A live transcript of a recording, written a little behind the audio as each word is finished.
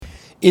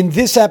In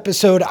this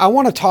episode, I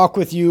want to talk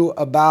with you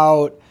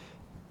about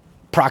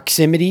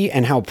proximity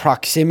and how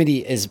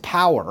proximity is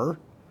power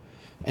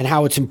and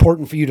how it's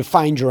important for you to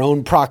find your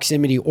own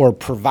proximity or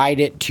provide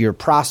it to your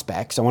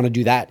prospects. I want to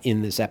do that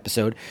in this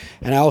episode.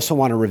 And I also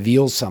want to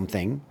reveal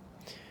something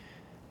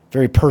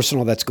very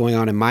personal that's going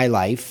on in my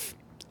life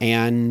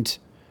and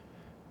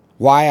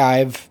why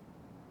I've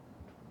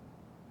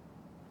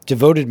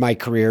devoted my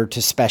career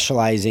to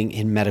specializing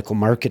in medical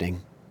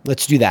marketing.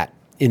 Let's do that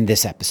in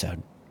this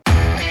episode.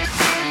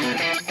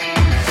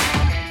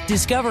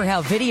 Discover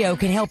how video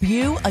can help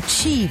you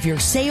achieve your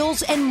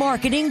sales and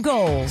marketing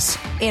goals.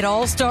 It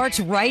all starts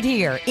right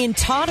here in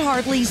Todd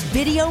Hartley's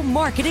Video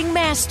Marketing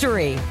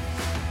Mastery.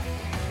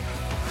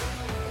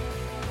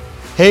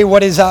 Hey,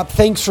 what is up?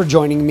 Thanks for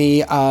joining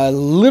me. A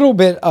little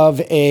bit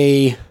of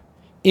a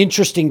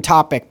interesting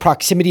topic.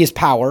 Proximity is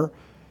power.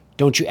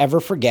 Don't you ever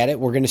forget it.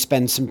 We're going to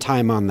spend some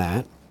time on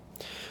that.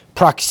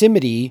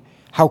 Proximity,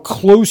 how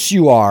close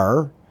you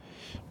are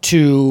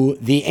to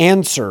the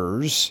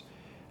answers,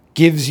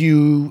 gives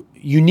you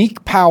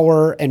unique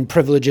power and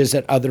privileges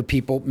that other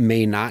people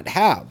may not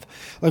have.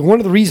 Like one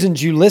of the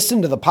reasons you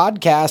listen to the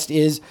podcast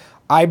is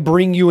I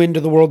bring you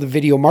into the world of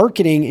video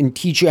marketing and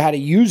teach you how to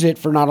use it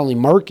for not only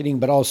marketing,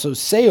 but also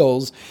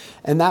sales.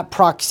 And that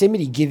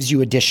proximity gives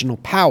you additional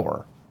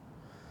power.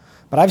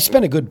 But I've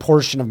spent a good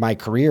portion of my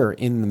career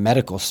in the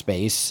medical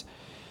space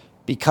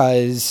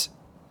because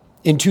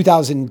in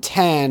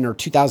 2010 or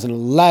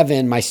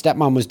 2011, my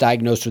stepmom was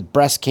diagnosed with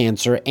breast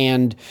cancer.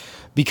 And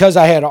because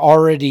I had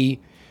already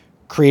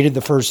created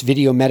the first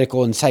video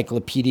medical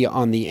encyclopedia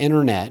on the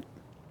internet,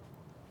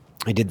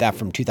 I did that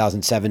from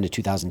 2007 to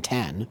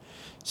 2010,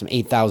 some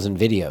 8,000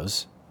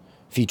 videos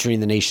featuring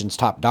the nation's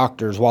top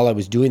doctors. While I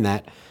was doing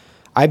that,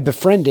 I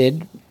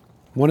befriended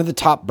one of the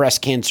top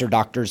breast cancer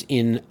doctors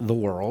in the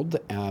world,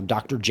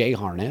 Dr. Jay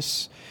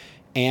Harness,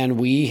 and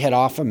we hit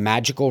off a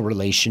magical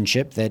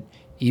relationship that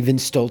even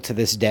still to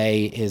this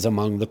day is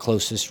among the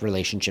closest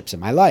relationships in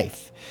my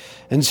life.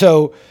 And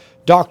so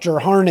Dr.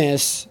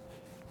 Harness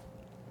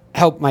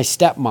helped my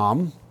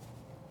stepmom.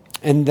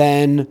 And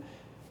then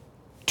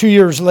 2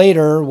 years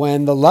later,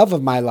 when the love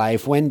of my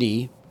life,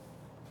 Wendy,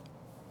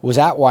 was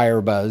at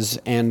WireBuzz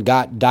and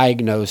got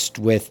diagnosed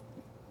with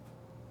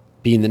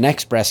being the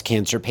next breast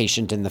cancer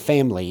patient in the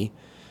family,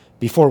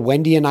 before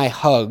Wendy and I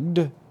hugged,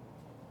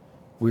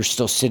 we were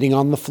still sitting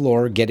on the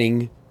floor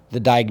getting the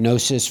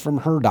diagnosis from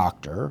her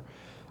doctor.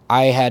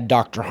 I had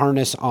Dr.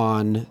 Harness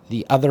on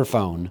the other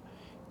phone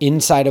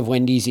inside of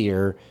Wendy's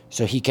ear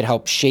so he could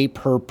help shape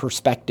her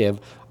perspective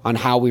on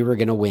how we were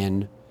going to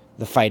win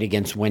the fight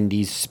against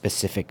Wendy's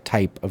specific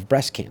type of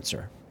breast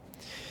cancer.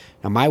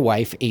 Now, my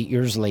wife, 8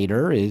 years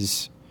later,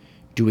 is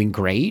doing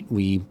great.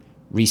 We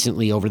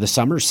recently, over the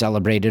summer,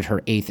 celebrated her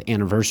 8th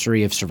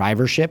anniversary of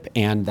survivorship,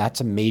 and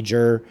that's a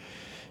major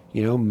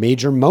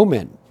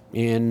moment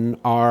in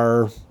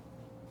our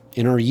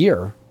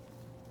year.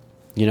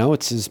 You know,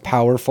 it's as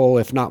powerful,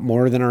 if not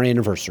more, than our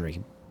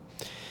anniversary.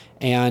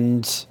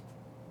 And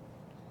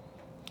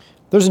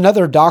there's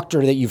another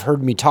doctor that you've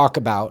heard me talk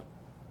about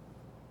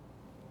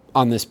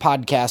on this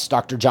podcast,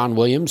 Dr. John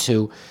Williams,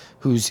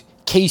 whose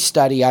case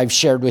study I've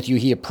shared with you.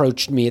 He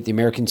approached me at the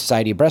American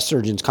Society of Breast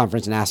Surgeons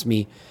conference and asked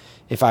me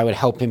if I would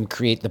help him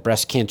create the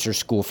breast cancer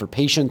school for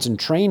patients and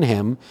train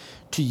him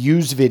to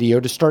use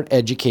video to start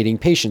educating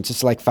patients.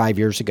 It's like 5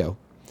 years ago.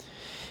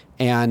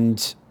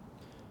 And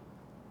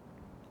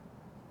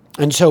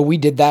so we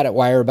did that at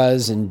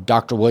WireBuzz, and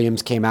Dr.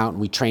 Williams came out and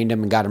we trained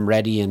him and got him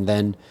ready. And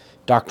then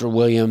Dr.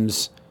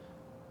 Williams'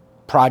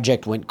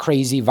 project went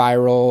crazy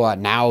viral.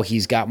 Now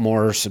he's got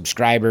more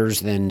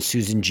subscribers than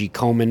Susan G.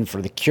 Komen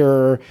for The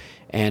Cure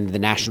and the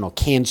National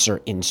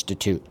Cancer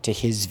Institute to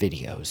his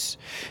videos.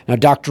 Now,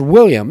 Dr.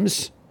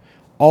 Williams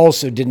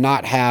also did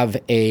not have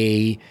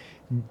a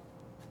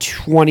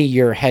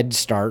 20-year head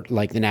start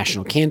like the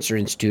National Cancer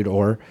Institute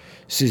or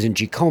Susan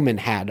G. Komen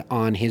had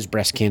on his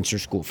breast cancer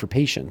school for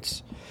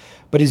patients.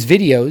 But his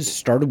videos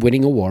started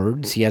winning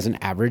awards. He has an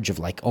average of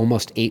like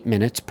almost 8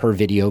 minutes per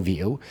video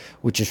view,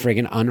 which is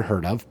friggin'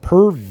 unheard of.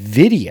 Per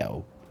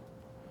video.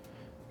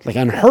 Like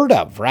unheard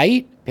of,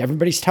 right?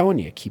 Everybody's telling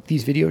you, keep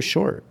these videos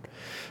short.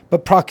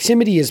 But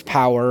proximity is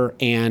power,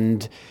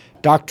 and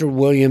Dr.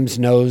 Williams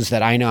knows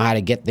that I know how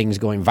to get things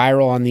going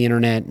viral on the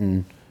internet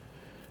and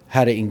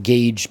how to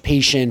engage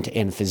patient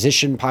and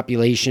physician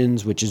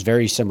populations, which is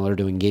very similar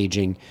to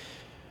engaging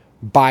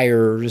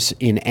buyers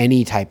in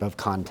any type of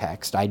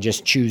context. I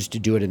just choose to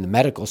do it in the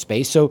medical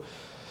space. So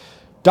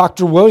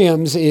Dr.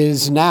 Williams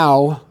is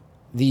now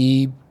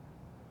the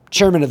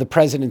chairman of the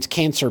President's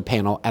Cancer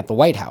Panel at the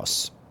White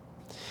House,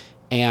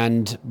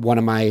 and one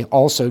of my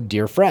also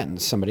dear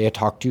friends, somebody I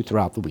talked to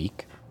throughout the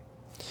week.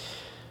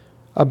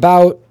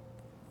 About,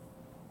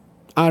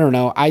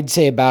 I'd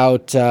say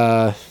about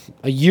a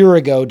year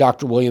ago,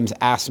 Dr. Williams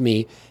asked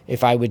me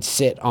if I would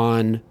sit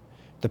on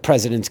the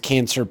President's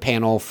Cancer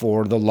Panel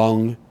for the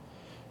lung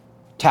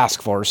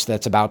task force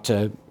that's about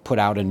to put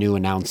out a new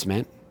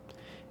announcement.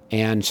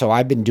 And so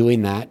I've been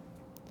doing that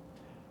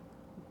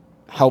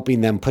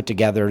helping them put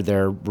together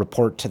their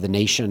report to the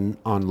nation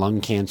on lung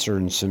cancer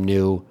and some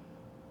new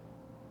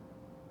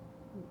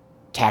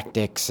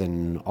tactics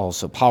and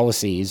also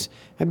policies.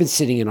 I've been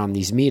sitting in on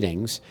these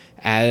meetings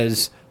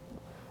as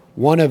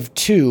one of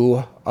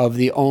two of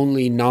the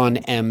only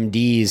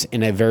non-MDs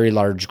in a very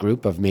large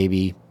group of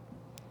maybe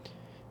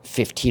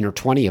 15 or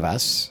 20 of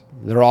us.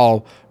 They're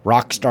all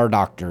rock star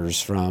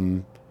doctors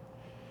from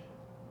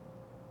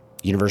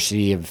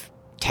University of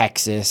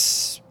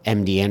Texas,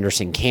 MD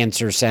Anderson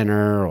Cancer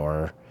Center,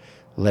 or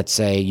let's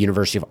say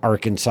University of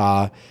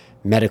Arkansas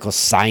Medical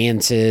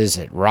Sciences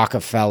at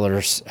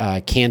Rockefeller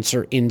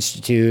Cancer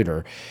Institute,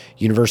 or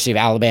University of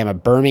Alabama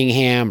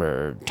Birmingham,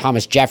 or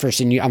Thomas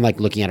Jefferson. I'm like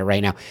looking at it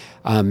right now.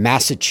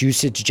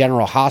 Massachusetts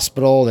General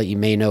Hospital, that you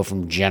may know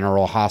from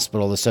General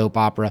Hospital, the soap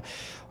opera.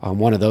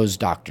 One of those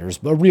doctors,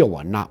 but a real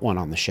one, not one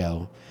on the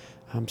show.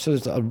 So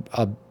there's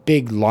a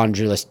big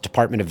laundry list.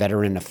 Department of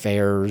Veteran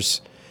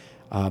Affairs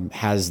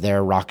has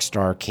their rock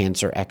star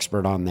cancer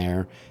expert on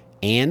there.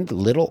 And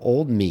little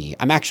old me.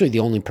 I'm actually the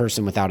only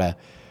person without a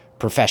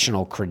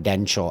professional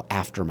credential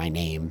after my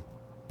name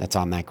that's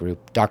on that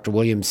group. Dr.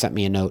 Williams sent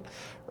me a note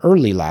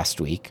early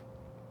last week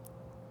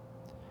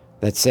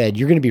that said,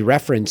 you're going to be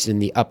referenced in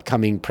the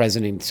upcoming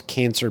President's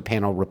Cancer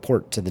Panel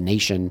report to the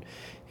nation.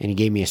 And he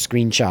gave me a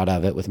screenshot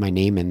of it with my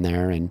name in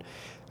there. And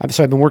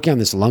so I've been working on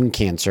this lung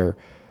cancer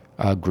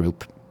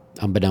group,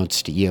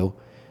 unbeknownst to you.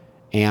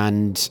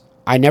 And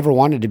I never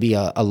wanted to be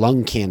a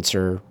lung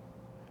cancer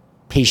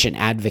patient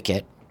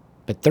advocate.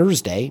 But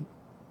Thursday,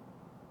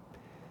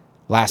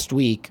 last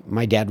week,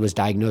 my dad was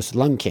diagnosed with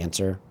lung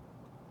cancer.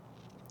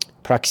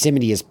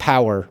 Proximity is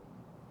power.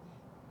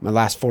 My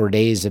last 4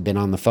 days have been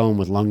on the phone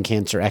with lung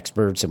cancer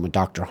experts and with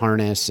Dr.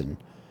 Harness and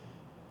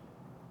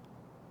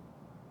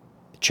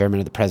the chairman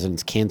of the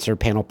President's Cancer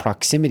Panel.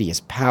 Proximity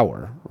is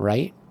power,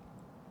 right?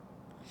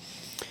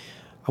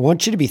 I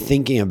want you to be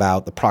thinking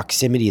about the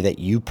proximity that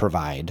you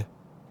provide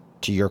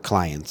to your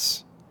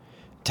clients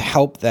to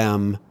help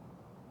them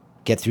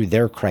get through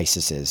their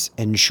crises.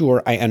 And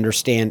sure, I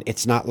understand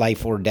it's not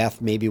life or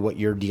death, maybe what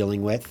you're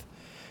dealing with,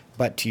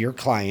 but to your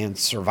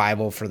clients,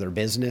 survival for their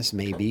business,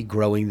 maybe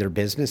growing their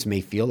business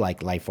may feel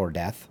like life or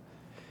death.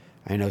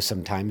 I know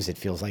sometimes it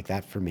feels like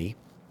that for me.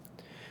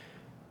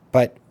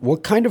 But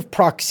what kind of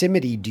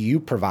proximity do you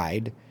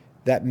provide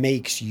that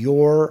makes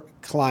your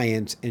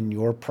clients and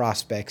your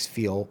prospects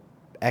feel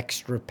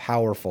extra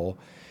powerful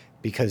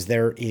because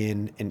they're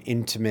in an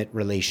intimate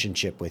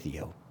relationship with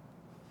you?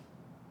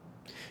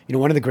 You know,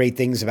 one of the great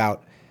things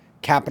about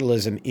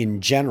capitalism in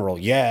general,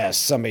 yes,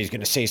 somebody's going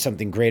to say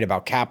something great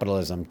about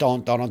capitalism.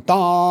 Dun, dun, dun,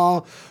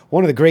 dun.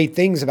 One of the great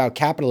things about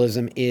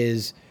capitalism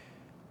is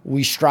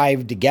we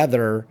strive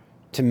together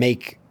to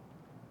make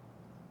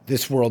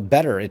this world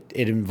better. It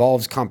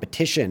involves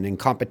competition, and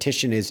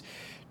competition is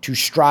to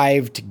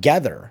strive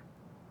together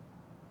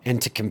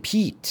and to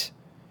compete.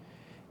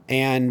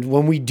 And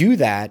when we do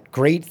that,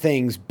 great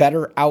things,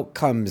 better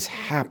outcomes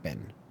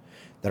happen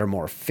that are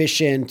more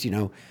efficient. You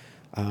know,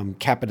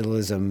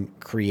 capitalism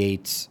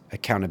creates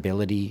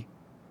accountability,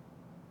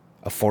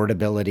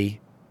 affordability,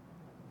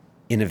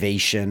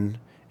 innovation.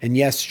 And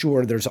yes,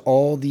 sure, there's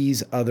all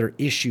these other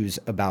issues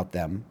about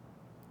them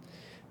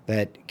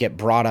that get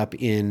brought up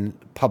in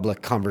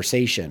public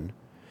conversation.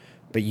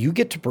 But you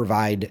get to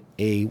provide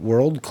a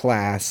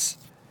world-class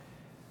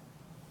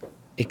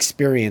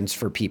experience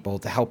for people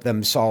to help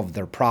them solve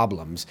their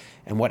problems.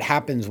 And what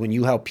happens when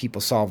you help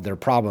people solve their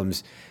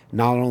problems,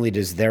 not only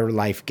does their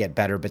life get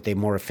better, but they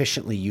more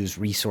efficiently use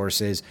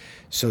resources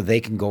so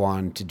they can go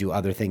on to do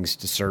other things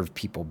to serve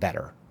people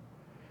better.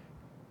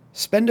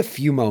 Spend a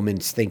few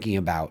moments thinking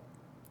about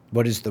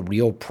what is the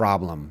real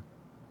problem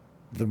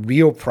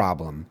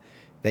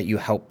that you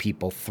help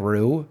people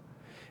through,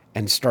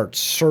 and start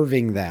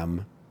serving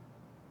them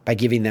by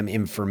giving them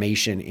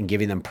information and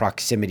giving them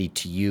proximity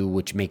to you,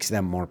 which makes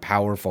them more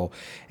powerful.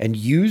 And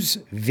use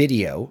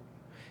video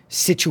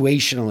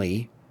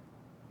situationally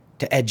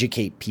to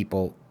educate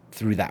people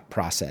through that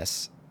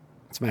process.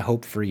 It's my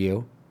hope for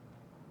you.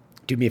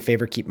 Do me a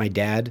favor, keep my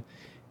dad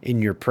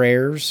in your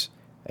prayers.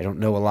 I don't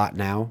know a lot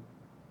now.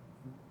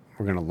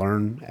 We're going to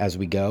learn as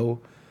we go,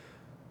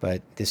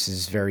 but this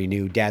is very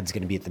new. Dad's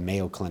going to be at the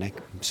Mayo Clinic.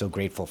 I'm so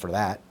grateful for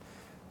that.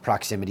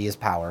 Proximity is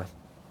power.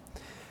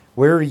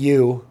 Where are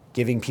you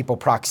giving people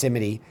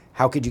proximity?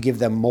 How could you give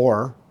them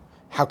more?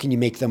 How can you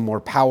make them more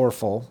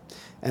powerful?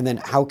 And then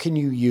how can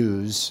you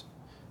use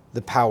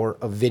the power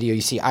of video?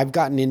 You see, I've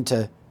gotten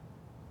into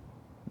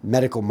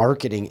medical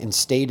marketing and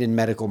stayed in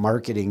medical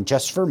marketing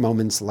just for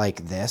moments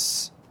like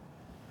this,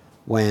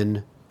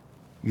 when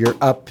you're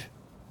up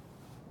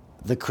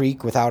the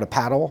creek without a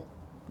paddle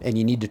and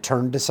you need to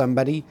turn to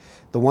somebody.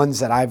 The ones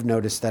that I've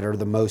noticed that are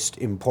the most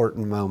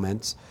important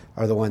moments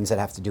are the ones that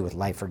have to do with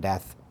life or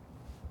death.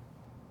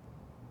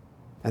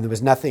 And there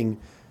was nothing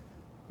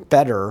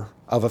better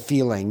of a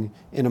feeling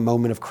in a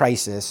moment of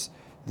crisis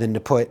than to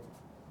put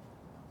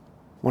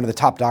one of the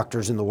top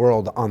doctors in the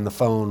world on the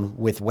phone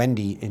with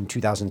Wendy in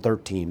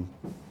 2013.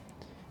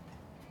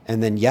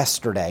 And then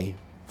yesterday,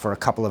 for a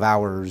couple of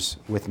hours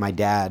with my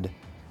dad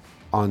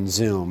on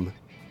Zoom,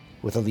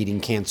 with a leading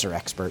cancer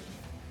expert.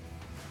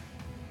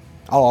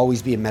 I'll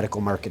always be in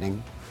medical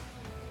marketing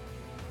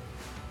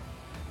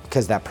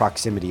because that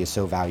proximity is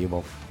so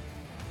valuable.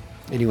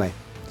 Anyway,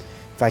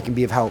 if I can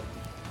be of help,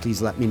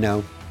 please let me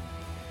know.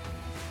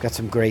 Got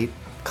some great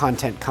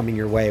content coming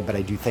your way, but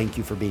I do thank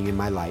you for being in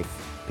my life.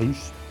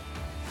 Peace.